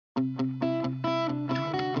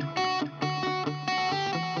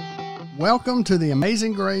Welcome to the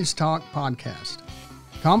Amazing Grace Talk podcast.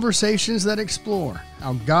 Conversations that explore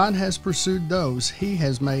how God has pursued those He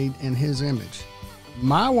has made in His image.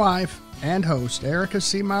 My wife and host, Erika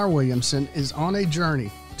Seamayer-Williamson, is on a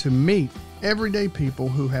journey to meet everyday people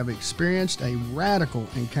who have experienced a radical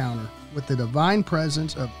encounter with the divine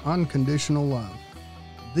presence of unconditional love.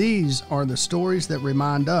 These are the stories that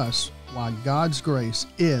remind us why God's grace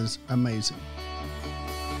is amazing.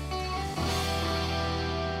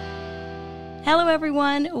 Hello,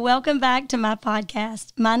 everyone. Welcome back to my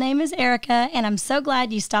podcast. My name is Erika, and I'm so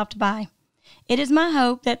glad you stopped by. It is my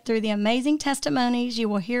hope that through the amazing testimonies you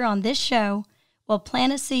will hear on this show will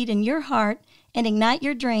plant a seed in your heart and ignite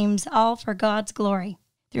your dreams, all for God's glory.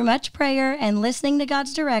 Through much prayer and listening to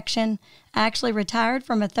God's direction, I actually retired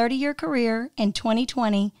from a 30-year career in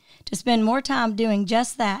 2020 to spend more time doing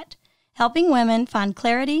just that, helping women find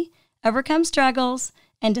clarity, overcome struggles,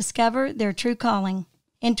 and discover their true calling.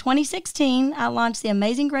 In 2016, I launched the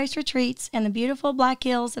Amazing Grace Retreats in the beautiful Black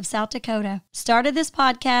Hills of South Dakota. Started this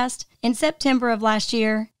podcast in September of last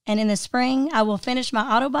year, and in the spring, I will finish my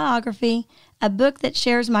autobiography, a book that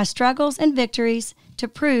shares my struggles and victories to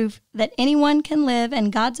prove that anyone can live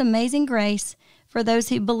in God's amazing grace for those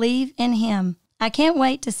who believe in Him. I can't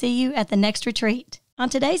wait to see you at the next retreat. On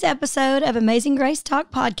today's episode of Amazing Grace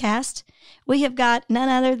Talk Podcast, we have got none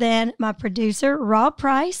other than my producer, Rob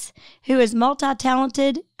Price, who is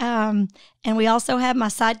multi-talented, and we also have my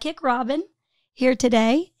sidekick, Robin, here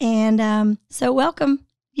today. And so welcome,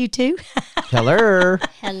 you two. Hello.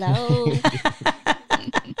 Hello.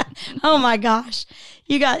 Oh, my gosh.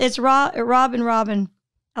 You got, it's Rob and Robin.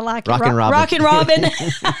 I like it. Robin. Rockin' Robin.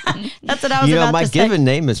 That's what I was about to say. My given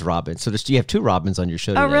name is Robin, so you have two Robins on your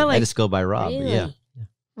show today. Oh, really? I just go by Rob. Really? Yeah.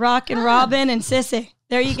 Rockin' Robin and Sissy.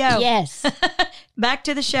 There you go. Yes. Back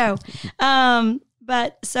to the show.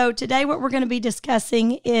 But so today what we're going to be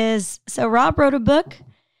discussing is, so Rob wrote a book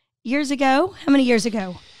years ago. How many years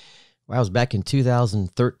ago? Well, I was back in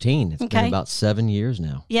 2013. It's been about 7 years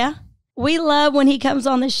now. Yeah. We love when he comes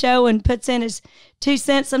on the show and puts in his 2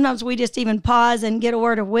 cents. Sometimes we just even pause and get a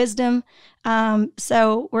word of wisdom.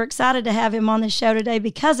 So we're excited to have him on the show today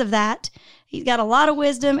because of that. He's got a lot of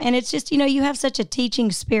wisdom, and it's just, you have such a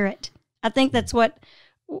teaching spirit. I think that's what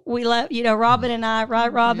we love, Robin and I,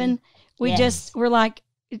 right, Robin? We we're like,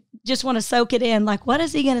 just want to soak it in. Like, what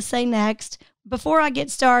is he going to say next? Before I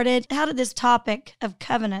get started, how did this topic of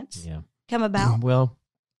covenants come about? Well,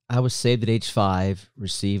 I was saved at age 5,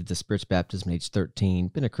 received the Spirit's baptism at age 13,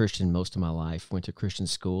 been a Christian most of my life, went to Christian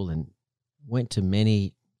school and went to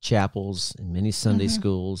many chapels and many Sunday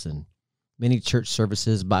schools and many church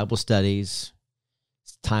services, Bible studies,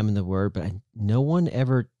 time in the Word, but no one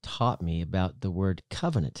ever taught me about the word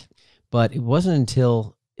covenant. But it wasn't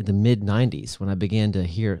until in the mid-90s when I began to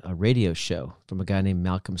hear a radio show from a guy named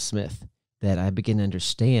Malcolm Smith that I began to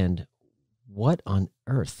understand what on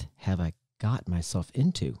earth have I got myself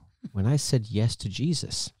into when I said yes to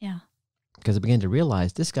Jesus. Yeah. Because I began to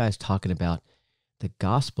realize this guy's talking about the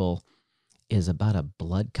gospel is about a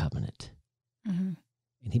blood covenant. Mm-hmm.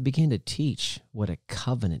 And he began to teach what a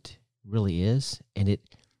covenant really is, and it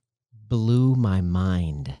blew my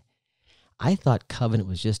mind. I thought covenant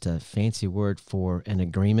was just a fancy word for an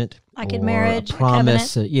agreement, like in marriage, a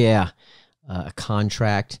promise, a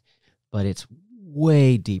contract, but it's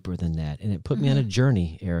way deeper than that. And it put me on a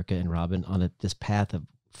journey, Erika and Robin, on this path of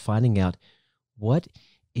finding out what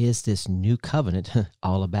is this new covenant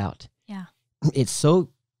all about. Yeah. It so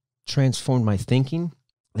transformed my thinking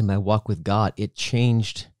and my walk with God. It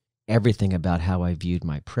changed everything about how I viewed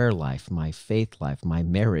my prayer life, my faith life, my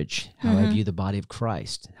marriage, how I view the body of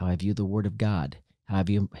Christ, how I view the Word of God, how I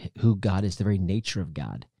view who God is, the very nature of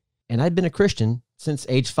God. And I'd been a Christian since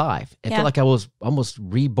age 5. I feel like I was almost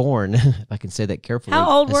reborn, if I can say that carefully. How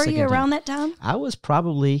old were you around that time? I was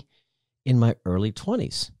probably in my early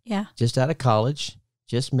 20s. Yeah. Just out of college,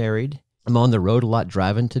 just married. I'm on the road a lot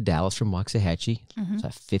driving to Dallas from Waxahachie. So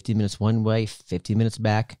 50 minutes one way, 50 minutes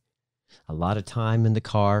back. A lot of time in the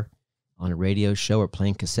car on a radio show or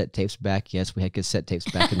playing cassette tapes back. Yes, we had cassette tapes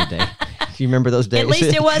back in the day. Do you remember those days? At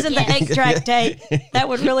least it wasn't the 8-track tape. That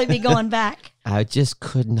would really be going back. I just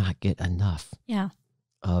could not get enough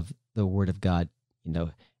of the Word of God.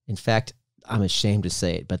 In fact, I'm ashamed to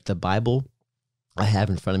say it, but the Bible I have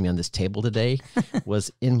in front of me on this table today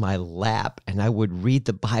was in my lap, and I would read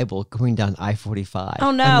the Bible going down I-45.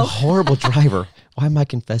 Oh, no. I'm a horrible driver. Why am I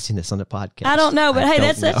confessing this on the podcast? I don't know, but hey,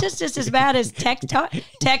 that's just as bad as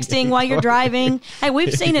texting while you're driving. Hey,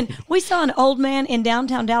 we saw an old man in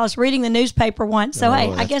downtown Dallas reading the newspaper once, so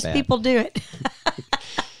hey, I guess bad. People do it.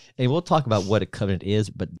 And we'll talk about what a covenant is,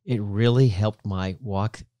 but it really helped my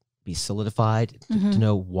walk be solidified, to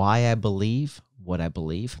know why I believe what I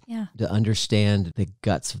believe, to understand the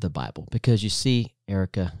guts of the Bible. Because you see,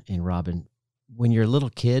 Erika and Robin, when you're a little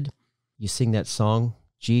kid, you sing that song,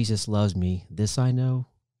 Jesus loves me, this I know,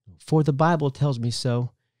 for the Bible tells me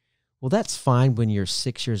so. Well, that's fine when you're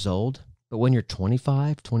 6 years old, but when you're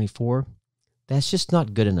 25, 24, that's just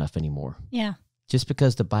not good enough anymore. Yeah. Just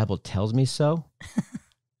because the Bible tells me so.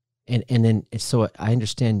 So I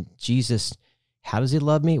understand Jesus, how does he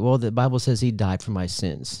love me? Well, the Bible says he died for my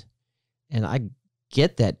sins. And I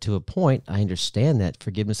get that to a point. I understand that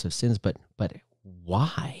forgiveness of sins, but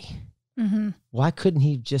why? Why couldn't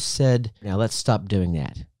he just said, now let's stop doing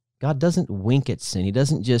that? God doesn't wink at sin. He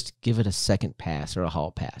doesn't just give it a second pass or a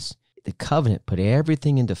hall pass. The covenant put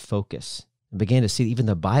everything into focus and began to see even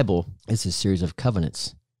the Bible is a series of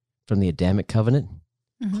covenants, from the Adamic covenant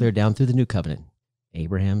clear down through the new covenant.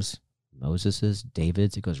 Abraham's, Moses's,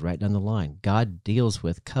 David's, it goes right down the line. God deals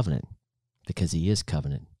with covenant because he is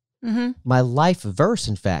covenant. My life verse,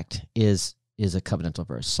 in fact, is a covenantal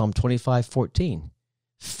verse. Psalm 25:14.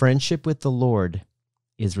 Friendship with the Lord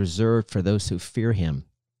is reserved for those who fear him.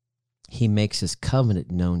 He makes his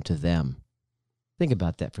covenant known to them. Think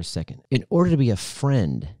about that for a second. In order to be a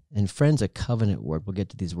friend, and friend's a covenant word, we'll get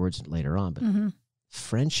to these words later on, but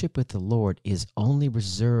friendship with the Lord is only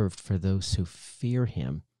reserved for those who fear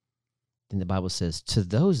him. Then the Bible says, to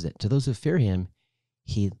those who fear him,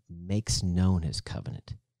 he makes known his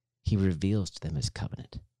covenant. He reveals to them his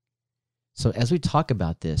covenant. So as we talk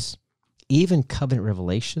about this, even covenant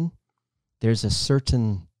revelation, there's a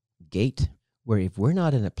certain gate where if we're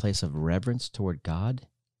not in a place of reverence toward God,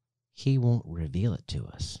 he won't reveal it to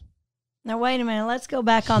us. Now, wait a minute. Let's go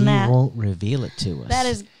back on that. He won't reveal it to us. That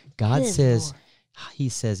is God good, says, Lord. He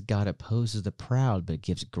says, God opposes the proud, but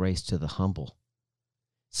gives grace to the humble.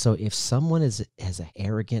 So if someone has an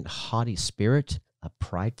arrogant, haughty spirit, a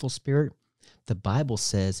prideful spirit, the Bible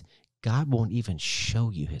says God won't even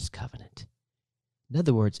show you his covenant. In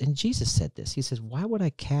other words, and Jesus said this, he says, why would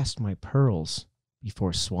I cast my pearls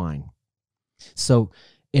before swine? So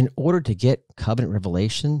in order to get covenant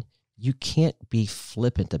revelation, you can't be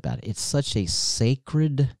flippant about it. It's such a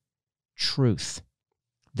sacred truth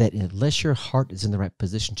that unless your heart is in the right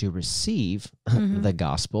position to receive the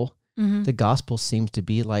gospel seems to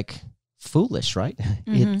be like foolish, right?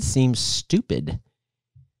 It seems stupid.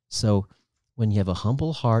 So when you have a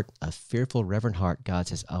humble heart, a fearful, reverent heart, God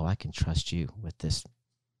says, oh, I can trust you with this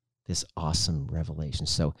awesome revelation.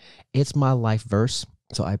 So it's my life verse.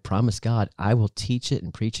 So I promise God, I will teach it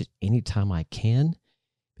and preach it anytime I can,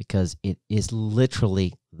 because it is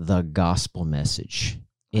literally the gospel message.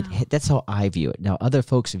 Wow. That's how I view it. Now, other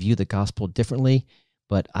folks view the gospel differently,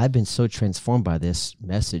 but I've been so transformed by this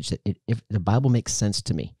message that if the Bible makes sense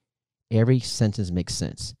to me. Every sentence makes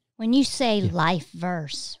sense. When you say life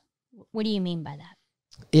verse, what do you mean by that?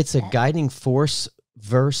 It's a guiding force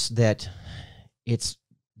verse that it's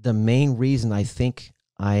the main reason I think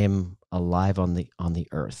I am alive on the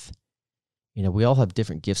earth. You know, we all have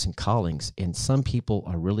different gifts and callings, and some people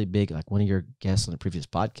are really big, like one of your guests on the previous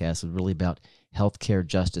podcast was really about healthcare,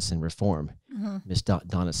 justice, and reform, Miss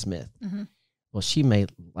Donna Smith. Well, she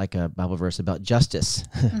made like a Bible verse about justice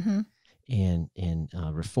and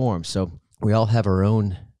reform. So we all have our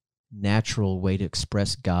own natural way to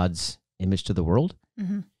express God's image to the world.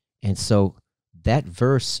 And so that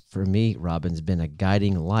verse for me, Robin, has been a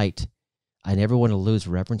guiding light. I never want to lose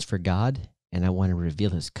reverence for God, and I want to reveal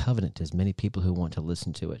his covenant to as many people who want to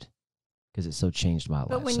listen to it, because it so changed my life.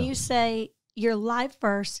 But when you say your life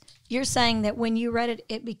verse, you're saying that when you read it,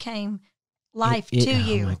 it became life to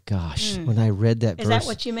you. Oh my gosh. When I read that verse. Is that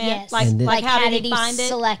what you meant? Yes. Like how did he find it?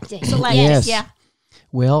 Select it. Yes. Yeah.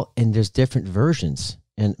 Well, and there's different versions.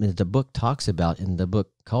 And the book talks about, in the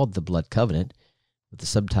book called The Blood Covenant, with the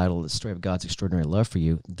subtitle, The Story of God's Extraordinary Love for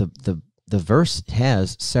You, the verse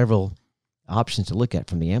has several options to look at.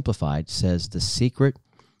 From the Amplified, says, the secret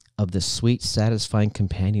of the sweet, satisfying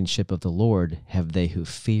companionship of the Lord have they who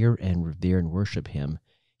fear and revere and worship him.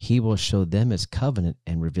 He will show them his covenant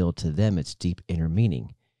and reveal to them its deep inner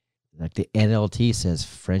meaning. Like the NLT says,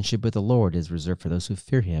 friendship with the Lord is reserved for those who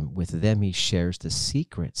fear him. With them he shares the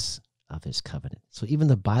secrets of his covenant. So even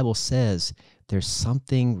the Bible says there's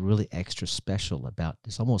something really extra special about,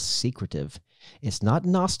 it's almost secretive. It's not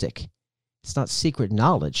Gnostic. It's not secret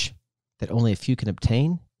knowledge that only a few can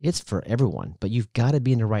obtain. It's for everyone, but you've got to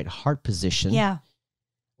be in the right heart position. Yeah.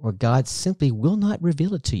 Or God simply will not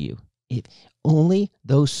reveal it to you. Only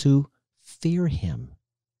those who fear him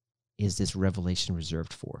is this revelation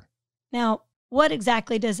reserved for. Now, what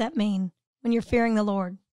exactly does that mean when you're fearing the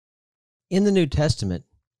Lord? In the New Testament,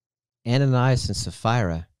 Ananias and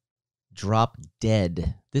Sapphira drop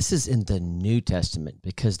dead. This is in the New Testament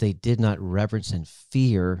because they did not reverence and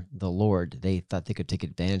fear the Lord. They thought they could take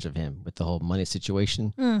advantage of him with the whole money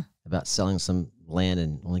situation about selling some land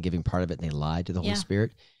and only giving part of it, and they lied to the Holy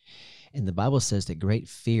Spirit. And the Bible says that great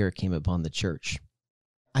fear came upon the church.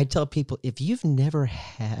 I tell people, if you've never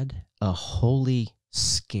had a holy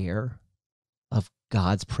scare of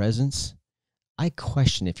God's presence, I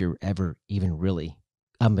question if you're ever even really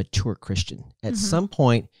a mature Christian. At some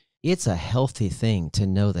point, it's a healthy thing to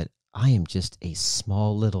know that I am just a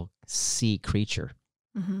small little C creature.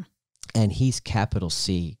 And he's capital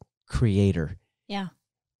C, creator. Yeah.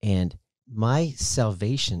 And my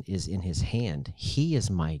salvation is in his hand. He is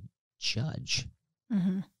my judge.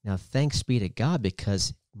 Now, thanks be to God,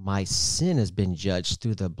 because my sin has been judged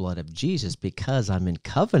through the blood of Jesus, because I'm in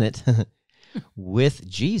covenant with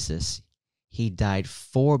Jesus. He died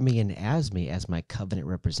for me and as me as my covenant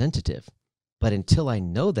representative. But until I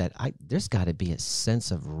know that, there's got to be a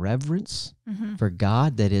sense of reverence for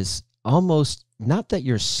God that is almost, not that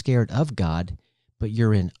you're scared of God, but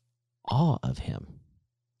you're in awe of him.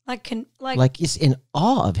 Like it's in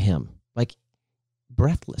awe of him, like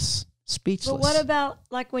breathless, speechless. But what about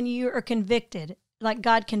like when you are convicted, like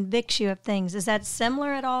God convicts you of things? Is that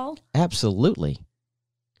similar at all? Absolutely.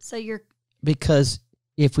 So because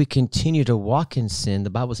if we continue to walk in sin, the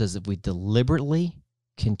Bible says if we deliberately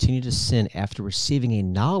continue to sin after receiving a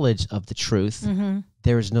knowledge of the truth,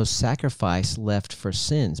 there is no sacrifice left for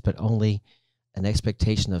sins, but only an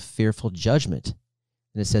expectation of fearful judgment.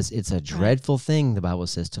 And it says it's a dreadful thing, the Bible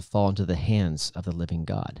says, to fall into the hands of the living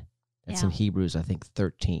God. That's in Hebrews, I think,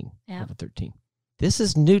 13. Yeah. 13. This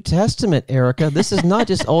is New Testament, Erika. This is not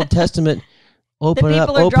just Old Testament. Open up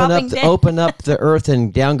the earth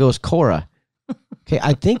and down goes Korah. Okay,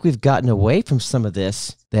 I think we've gotten away from some of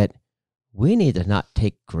this, that we need to not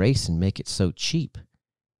take grace and make it so cheap.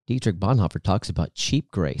 Dietrich Bonhoeffer talks about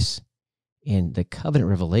cheap grace, and the covenant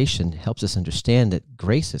revelation helps us understand that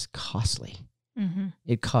grace is costly.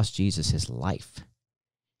 It cost Jesus his life.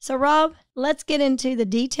 So, Rob, let's get into the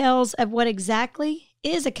details of what exactly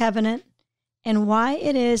is a covenant and why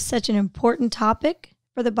it is such an important topic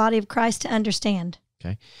for the body of Christ to understand.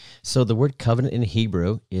 Okay, so the word covenant in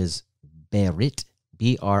Hebrew is berit,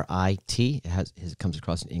 B-R-I-T. It comes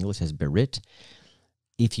across in English as berit.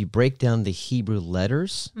 If you break down the Hebrew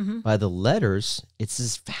letters, by the letters, it's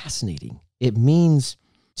just fascinating. It means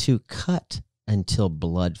to cut until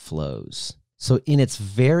blood flows. So in its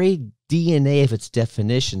very DNA of its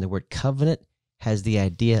definition, the word covenant has the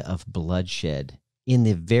idea of bloodshed in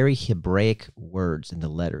the very Hebraic words in the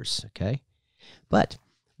letters, okay? But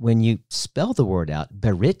when you spell the word out,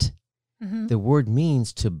 berit, the word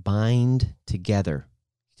means to bind together,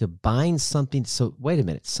 to bind something. So wait a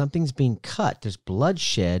minute, something's being cut. There's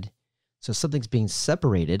bloodshed, so something's being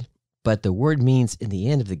separated, but the word means in the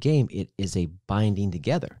end of the game, it is a binding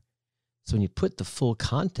together. So when you put the full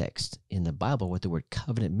context in the Bible, what the word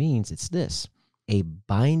covenant means, it's this: a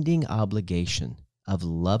binding obligation of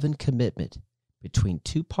love and commitment between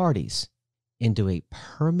two parties into a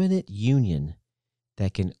permanent union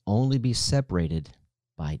that can only be separated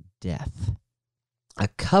by death. A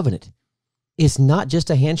covenant is not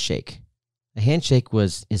just a handshake. A handshake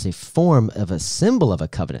is a form of a symbol of a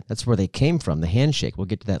covenant. That's where they came from, the handshake. We'll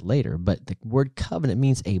get to that later. But the word covenant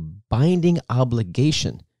means a binding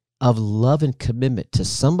obligation of love and commitment to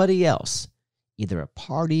somebody else, either a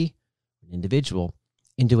party or an individual,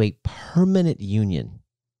 into a permanent union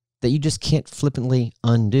that you just can't flippantly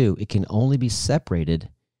undo. It can only be separated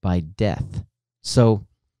by death. So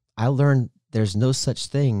I learned there's no such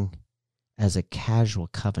thing as a casual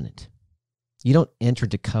covenant. You don't enter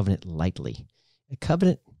into covenant lightly. A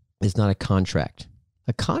covenant is not a contract.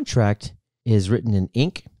 A contract is written in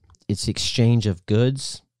ink. It's the exchange of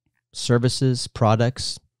goods, services,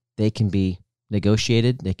 products. They can be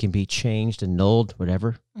negotiated. They can be changed, annulled,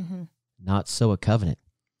 whatever. Not so a covenant.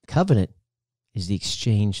 Covenant is the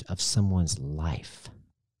exchange of someone's life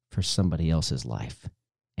for somebody else's life,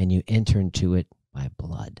 and you enter into it by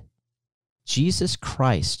blood. Jesus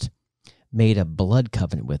Christ made a blood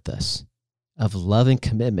covenant with us of love and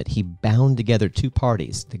commitment. He bound together two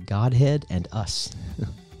parties, the Godhead and us.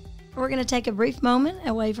 We're going to take a brief moment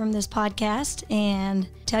away from this podcast and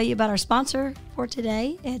tell you about our sponsor for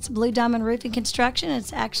today. It's Blue Diamond Roofing Construction.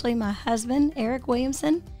 It's actually my husband, Erika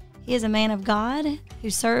Williamson. He is a man of God who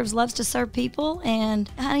loves to serve people. And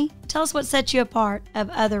honey, tell us what sets you apart of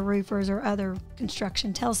other roofers or other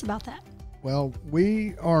construction. Tell us about that. Well,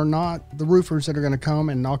 we are not the roofers that are going to come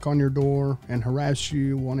and knock on your door and harass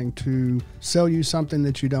you wanting to sell you something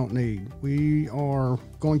that you don't need. We are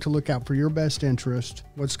going to look out for your best interest,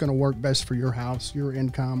 what's going to work best for your house, your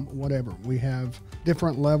income, whatever. We have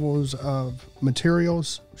different levels of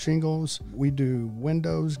materials, shingles. We do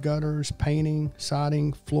windows, gutters, painting,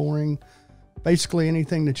 siding, flooring, basically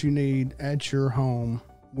anything that you need at your home,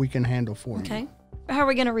 we can handle for you. Okay. How are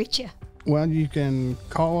we going to reach you? Well, you can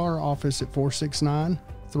call our office at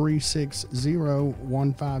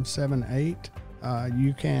 469-360-1578.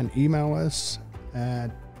 You can email us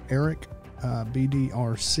at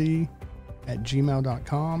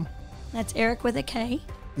ericbdrc@gmail.com. That's Eric with a K.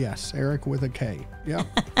 Yes, Eric with a K. Yep.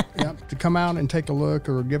 Yep. To come out and take a look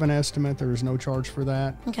or give an estimate, there is no charge for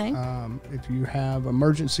that. Okay. If you have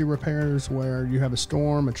emergency repairs where you have a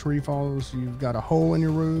storm, a tree falls, you've got a hole in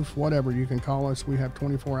your roof, whatever, you can call us. We have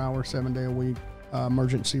 24-hour, 7-day-a-week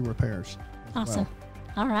emergency repairs. Awesome.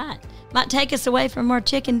 All right. Might take us away from our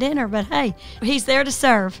chicken dinner, but hey, he's there to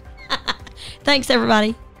serve. Thanks,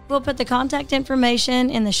 everybody. We'll put the contact information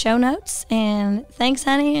in the show notes. And thanks,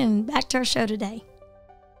 honey, and back to our show today.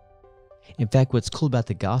 In fact, what's cool about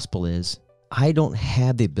the gospel is I don't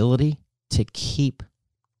have the ability to keep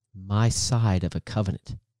my side of a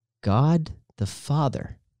covenant. God the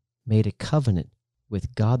Father made a covenant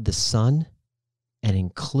with God the Son and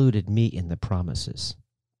included me in the promises.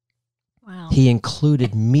 Wow. He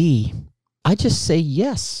included me. I just say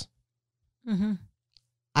yes. Mm-hmm.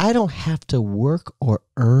 I don't have to work or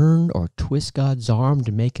earn or twist God's arm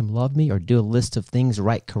to make him love me or do a list of things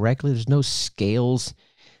right correctly. There's no scales.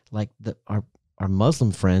 Like our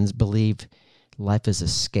Muslim friends believe life is a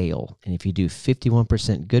scale. And if you do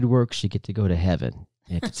 51% good works, you get to go to heaven.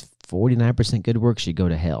 And if it's 49% good works, you go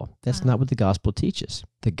to hell. That's not what the gospel teaches.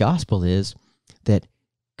 The gospel is that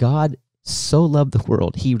God so loved the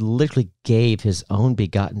world, he literally gave his own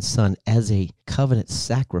begotten son as a covenant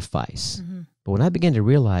sacrifice. Mm-hmm. But when I began to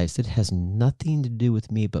realize it has nothing to do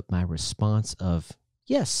with me but my response of,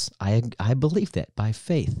 yes, I believe that by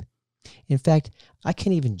faith. In fact, I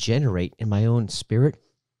can't even generate in my own spirit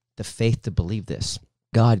the faith to believe this.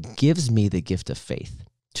 God gives me the gift of faith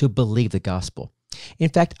to believe the gospel. In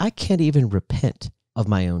fact, I can't even repent of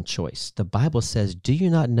my own choice. The Bible says, do you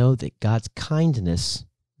not know that God's kindness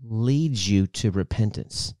leads you to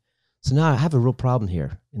repentance? So now I have a real problem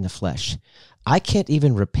here in the flesh. I can't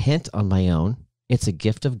even repent on my own. It's a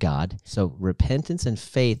gift of God. So repentance and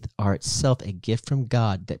faith are itself a gift from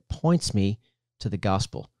God that points me to the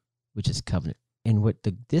gospel, which is covenant. And what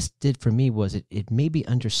this did for me was it made me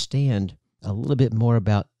understand a little bit more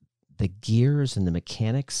about the gears and the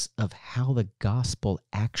mechanics of how the gospel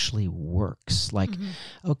actually works. Like,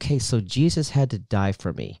 okay, so Jesus had to die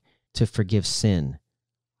for me to forgive sin.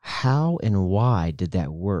 How and why did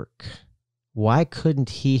that work? Why couldn't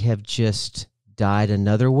he have just died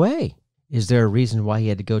another way? Is there a reason why he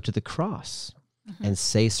had to go to the cross and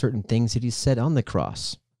say certain things that he said on the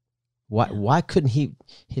cross? Why couldn't he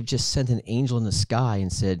have just sent an angel in the sky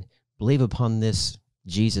and said, believe upon this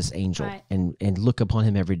Jesus angel and look upon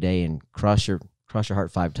him every day and cross your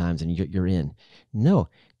heart 5 times and you're in? No,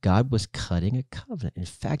 God was cutting a covenant. In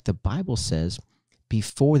fact, the Bible says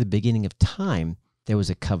before the beginning of time, there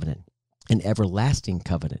was a covenant, an everlasting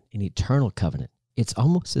covenant, an eternal covenant. It's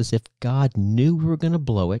almost as if God knew we were going to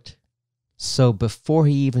blow it. So before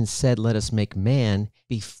he even said, let us make man,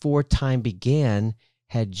 before time began,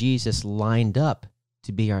 had Jesus lined up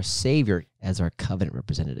to be our Savior as our covenant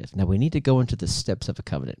representative. Now, we need to go into the steps of a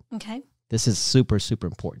covenant. Okay. This is super, super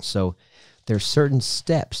important. So there are certain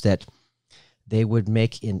steps that they would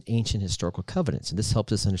make in ancient historical covenants, and this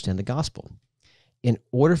helps us understand the gospel. In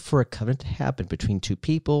order for a covenant to happen between 2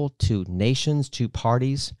 people, 2 nations, 2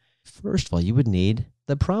 parties, first of all, you would need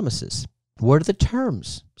the promises. What are the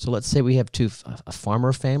terms? So let's say we have a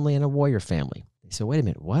farmer family and a warrior family. So wait a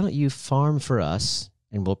minute, why don't you farm for us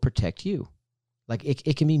and we'll protect you? Like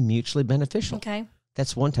it can be mutually beneficial. Okay.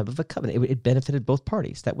 That's one type of a covenant. It benefited both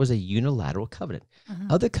parties. That was a unilateral covenant.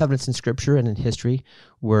 Other covenants in Scripture and in history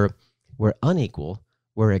were unequal,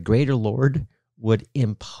 where a greater Lord would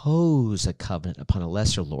impose a covenant upon a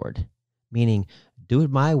lesser Lord, meaning do it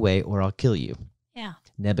my way or I'll kill you. Yeah.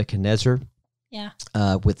 Nebuchadnezzar,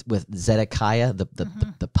 with Zedekiah,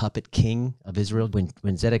 the puppet king of Israel.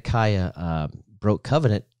 When Zedekiah broke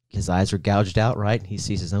covenant, his eyes were gouged out, right? He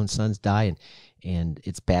sees his own sons die, and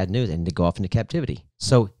it's bad news, and they go off into captivity.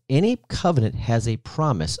 So any covenant has a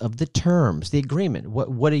promise of the terms, the agreement.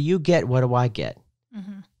 What do you get? What do I get?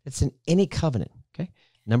 It's in any covenant, okay?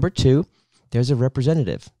 Number 2, there's a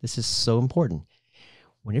representative. This is so important.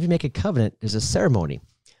 Whenever you make a covenant, there's a ceremony.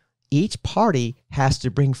 each party has to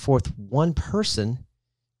bring forth one person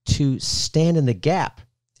to stand in the gap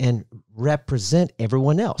and represent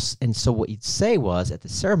everyone else. And so what you'd say was, at the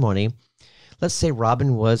ceremony, let's say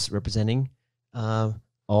Robin was representing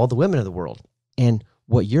all the women of the world. And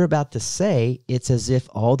what you're about to say, it's as if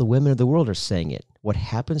all the women of the world are saying it. What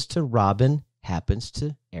happens to Robin happens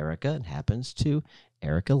to Erika and happens to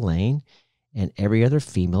Erika Lane and every other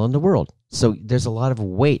female in the world. So there's a lot of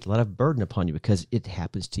weight, a lot of burden upon you because it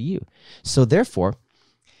happens to you. So therefore,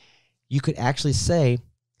 you could actually say,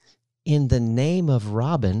 in the name of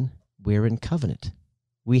Robin, we're in covenant.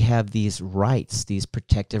 We have these rights, these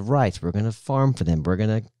protective rights. We're going to farm for them. They're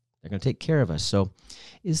going to take care of us. So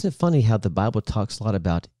isn't it funny how the Bible talks a lot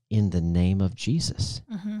about in the name of Jesus?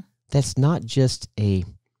 Mm-hmm. That's not just a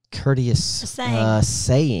courteous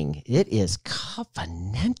saying. It is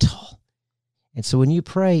covenantal. And so when you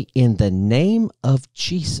pray in the name of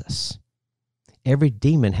Jesus, every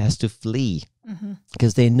demon has to flee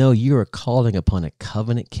because they know you are calling upon a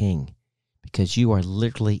covenant king because you are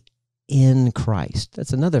literally in Christ.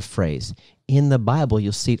 That's another phrase. In the Bible,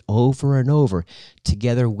 you'll see it over and over,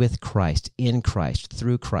 together with Christ, in Christ,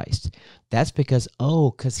 through Christ. That's because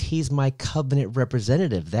he's my covenant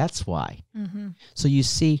representative. That's why. Mm-hmm. So you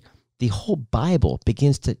see, the whole Bible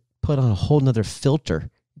begins to put on a whole nother filter.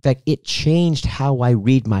 In fact, it changed how I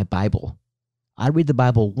read my Bible. I read the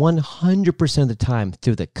Bible 100% of the time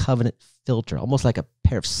through the covenant filter, almost like a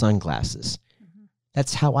pair of sunglasses. Mm-hmm.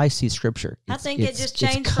 That's how I see Scripture. I think it just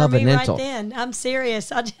changed for me right then. I'm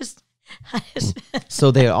serious.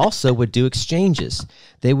 So they also would do exchanges.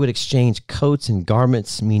 They would exchange coats and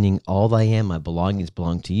garments, meaning all I am, my belongings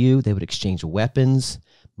belong to you. They would exchange weapons.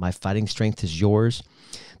 My fighting strength is yours.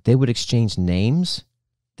 They would exchange names.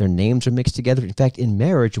 Their names are mixed together. In fact, in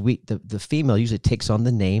marriage, the female usually takes on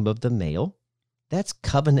the name of the male. That's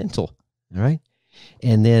covenantal, all right?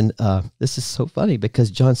 And then this is so funny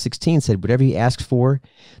because John 16 said, whatever you ask for,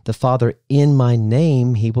 the Father in my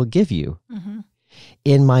name, he will give you. Mm-hmm.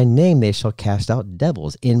 In my name, they shall cast out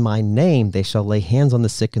devils. In my name, they shall lay hands on the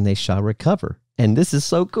sick and they shall recover. And this is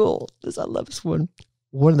so cool. I love this one.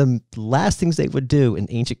 One of the last things they would do in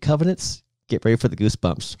ancient covenants, get ready for the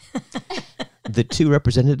goosebumps. The two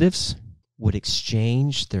representatives would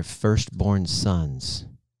exchange their firstborn sons.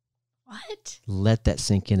 What? Let that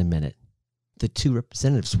sink in a minute. The two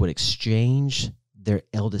representatives would exchange their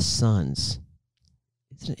eldest sons.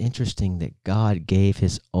 Isn't it interesting that God gave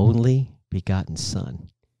his only begotten son?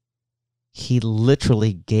 He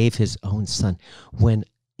literally gave his own son. When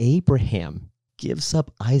Abraham gives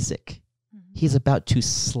up Isaac, he's about to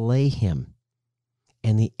slay him.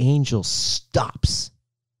 And the angel stops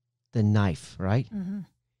the knife, right? Mm-hmm.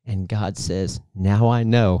 And God says, now I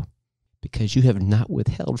know, because you have not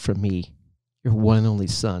withheld from me your one and only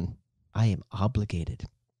son, I am obligated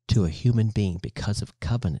to a human being because of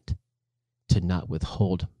covenant to not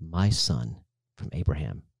withhold my son from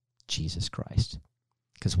Abraham, Jesus Christ.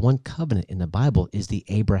 Because one covenant in the Bible is the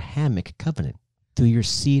Abrahamic covenant. Through your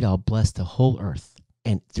seed, I'll bless the whole earth.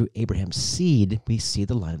 And through Abraham's seed, we see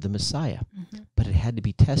the line of the Messiah. Mm-hmm. But it had to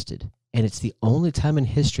be tested. And it's the only time in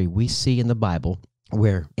history we see in the Bible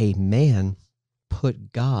where a man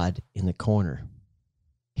put God in the corner.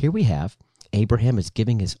 Here we have Abraham is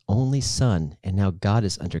giving his only son, and now God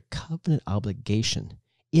is under covenant obligation.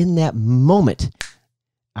 In that moment,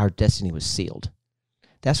 our destiny was sealed.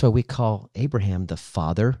 That's why we call Abraham the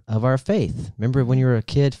father of our faith. Remember when you were a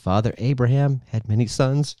kid, Father Abraham had many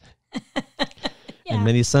sons? Yeah. And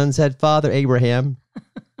many sons had Father Abraham.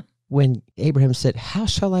 When Abraham said, how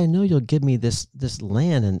shall I know you'll give me this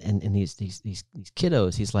land and these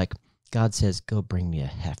kiddos? He's like, God says, go bring me a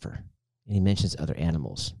heifer. And he mentions other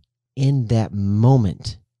animals. In that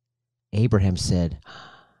moment, Abraham said,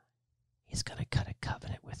 he's going to cut a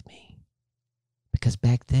covenant with me. Because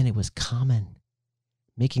back then it was common.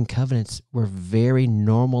 Making covenants were very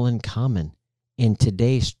normal and common. In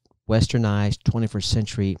today's westernized 21st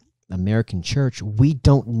century American church, we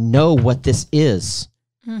don't know what this is.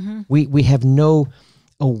 Mm-hmm. We have no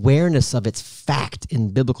awareness of its fact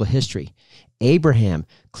in biblical history. Abraham,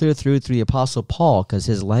 clear through the Apostle Paul, because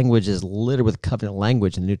his language is littered with covenant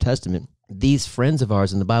language in the New Testament. These friends of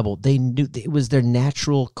ours in the Bible, they knew it was their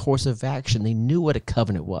natural course of action. They knew what a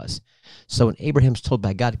covenant was. So when Abraham's told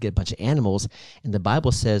by God to get a bunch of animals, and the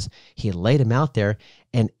Bible says he laid them out there,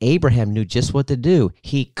 and Abraham knew just what to do.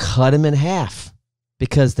 He cut them in half,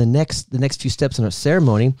 because the next few steps in our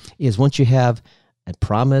ceremony is once you have a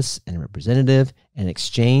promise and a representative, an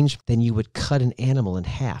exchange, then you would cut an animal in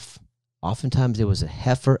half. Oftentimes it was a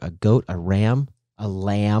heifer, a goat, a ram, a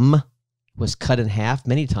lamb was cut in half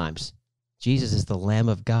many times. Jesus is the Lamb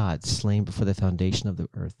of God, slain before the foundation of the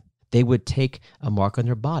earth. They would take a mark on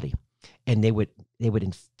their body, and they would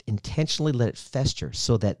intentionally let it fester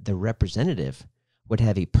so that the representative would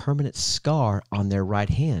have a permanent scar on their right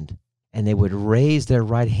hand, and they would raise their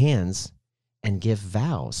right hands and give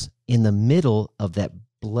vows in the middle of that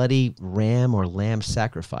bloody ram or lamb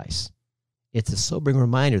sacrifice. It's a sobering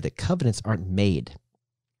reminder that covenants aren't made.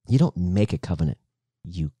 You don't make a covenant.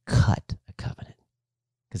 You cut a covenant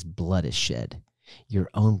because blood is shed. Your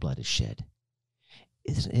own blood is shed.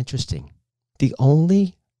 Isn't it interesting? The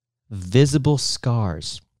only visible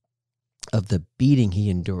scars of the beating he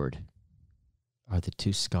endured are the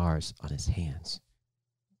 2 scars on his hands.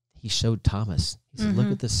 He showed Thomas. He said,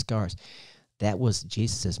 look at the scars. That was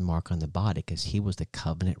Jesus' mark on the body because he was the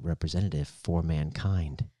covenant representative for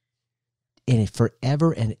mankind. And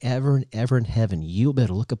forever and ever and ever in heaven, you'll be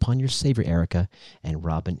able to look upon your Savior, Erika and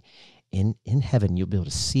Robin. In heaven, you'll be able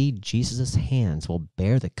to see Jesus' hands will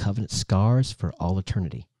bear the covenant scars for all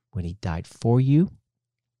eternity when he died for you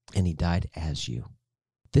and he died as you.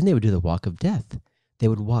 Then they would do the walk of death. They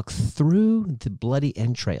would walk through the bloody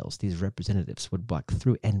entrails. These representatives would walk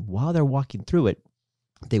through, and while they're walking through it,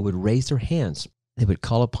 they would raise their hands. They would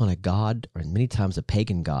call upon a god, or many times a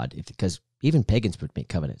pagan god, because even pagans would make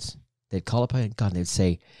covenants. They'd call upon God and they'd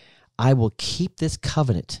say, I will keep this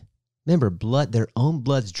covenant. Remember, blood, their own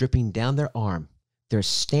blood's dripping down their arm. They're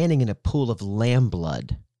standing in a pool of lamb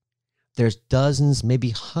blood. There's dozens, maybe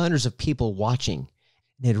hundreds of people watching.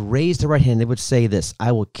 They'd raise their right hand. They would say this,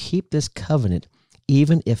 I will keep this covenant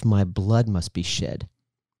even if my blood must be shed.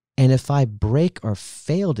 And if I break or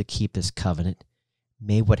fail to keep this covenant,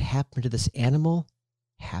 may what happened to this animal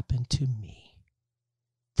happen to me.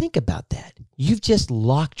 Think about that. You've just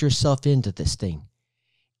locked yourself into this thing.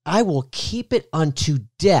 I will keep it unto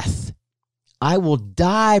death. I will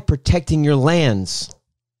die protecting your lands,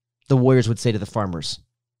 the warriors would say to the farmers.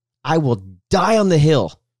 I will die on the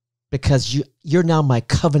hill because you're now my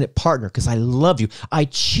covenant partner because I love you. I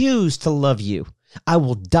choose to love you. I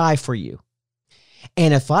will die for you.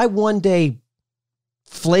 And if I one day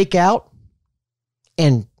flake out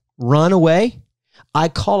and run away, I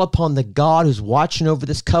call upon the God who's watching over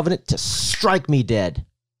this covenant to strike me dead.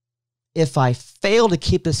 If I fail to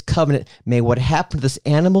keep this covenant, may what happened to this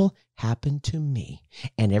animal happen to me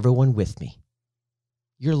and everyone with me.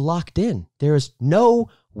 You're locked in. There is no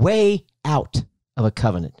way out of a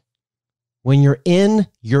covenant. When you're in,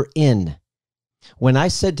 you're in. When I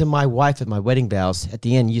said to my wife at my wedding vows, at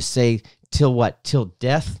the end, you say, till what? Till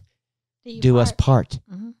death do us part.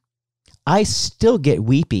 Mm-hmm. I still get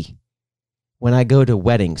weepy when I go to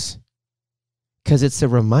weddings because it's a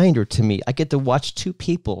reminder to me. I get to watch 2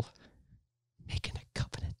 people making a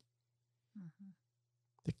covenant. Mm-hmm.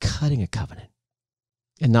 They're cutting a covenant.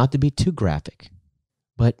 And not to be too graphic,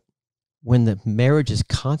 but when the marriage is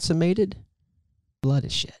consummated, blood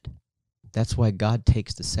is shed. That's why God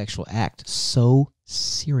takes the sexual act so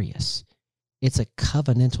serious. It's a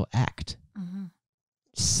covenantal act. Mm-hmm.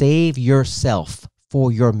 Save yourself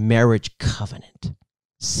for your marriage covenant.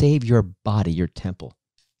 Save your body, your temple,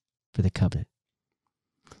 for the covenant.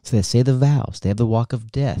 So they say the vows. They have the walk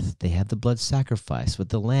of death. They have the blood sacrifice with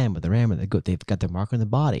the lamb, with the ram, and the goat. They've got their mark on the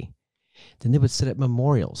body. Then they would set up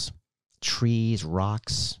memorials, trees,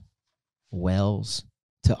 rocks, wells,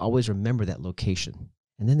 to always remember that location.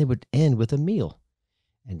 And then they would end with a meal.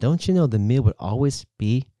 And don't you know the meal would always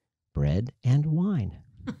be bread and wine?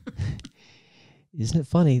 Isn't it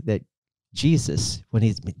funny that Jesus, when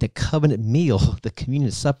he's the covenant meal, the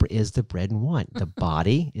communion supper is the bread and wine. The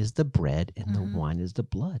body is the bread and the wine is the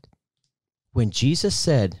blood. When Jesus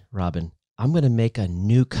said, Robin, I'm going to make a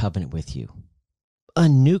new covenant with you. A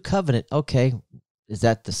new covenant. Okay. Is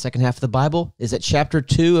that the second half of the Bible? Is that chapter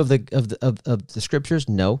 2 of the scriptures?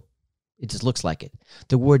 No. It just looks like it.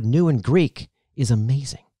 The word new in Greek is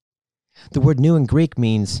amazing. The word new in Greek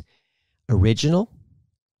means original,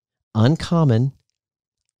 uncommon,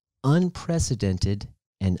 unprecedented,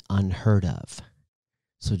 and unheard of.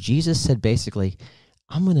 So Jesus said basically,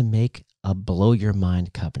 I'm going to make a blow your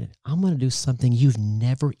mind covenant. I'm going to do something you've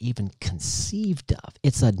never even conceived of.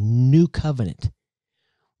 It's a new covenant.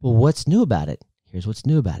 Well, what's new about it? Here's what's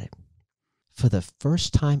new about it. For the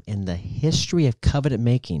first time in the history of covenant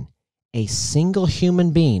making, a single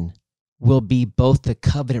human being will be both the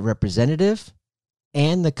covenant representative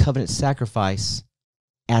and the covenant sacrifice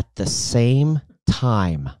at the same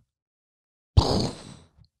time.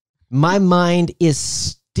 My mind is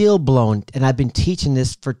still blown, and I've been teaching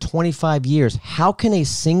this for 25 years. How can a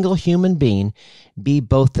single human being be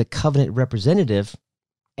both the covenant representative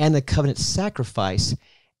and the covenant sacrifice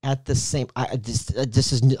at the same?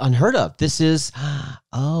 This is unheard of. This is,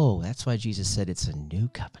 that's why Jesus said it's a new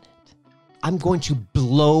covenant. I'm going to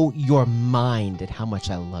blow your mind at how much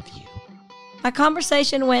I love you. My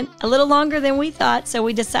conversation went a little longer than we thought, so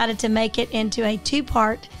we decided to make it into a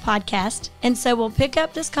 2-part podcast. And so we'll pick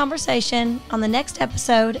up this conversation on the next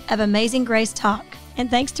episode of Amazing Grace Talk.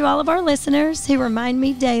 And thanks to all of our listeners who remind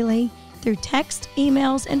me daily through text,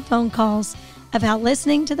 emails, and phone calls of how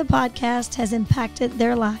listening to the podcast has impacted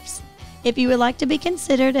their lives. If you would like to be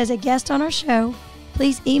considered as a guest on our show,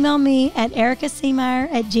 please email me at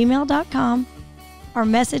erikaseamayer@gmail.com or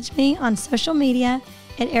message me on social media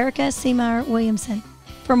at Erika Seamayer-Williamson.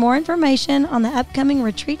 For more information on the upcoming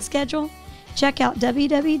retreat schedule, check out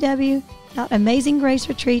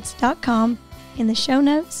www.amazinggraceretreats.com in the show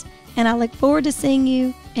notes, and I look forward to seeing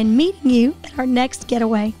you and meeting you at our next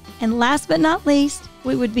getaway. And last but not least,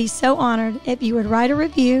 we would be so honored if you would write a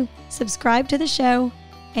review, subscribe to the show,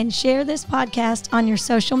 and share this podcast on your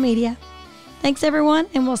social media. Thanks, everyone,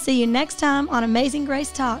 and we'll see you next time on Amazing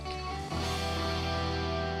Grace Talk.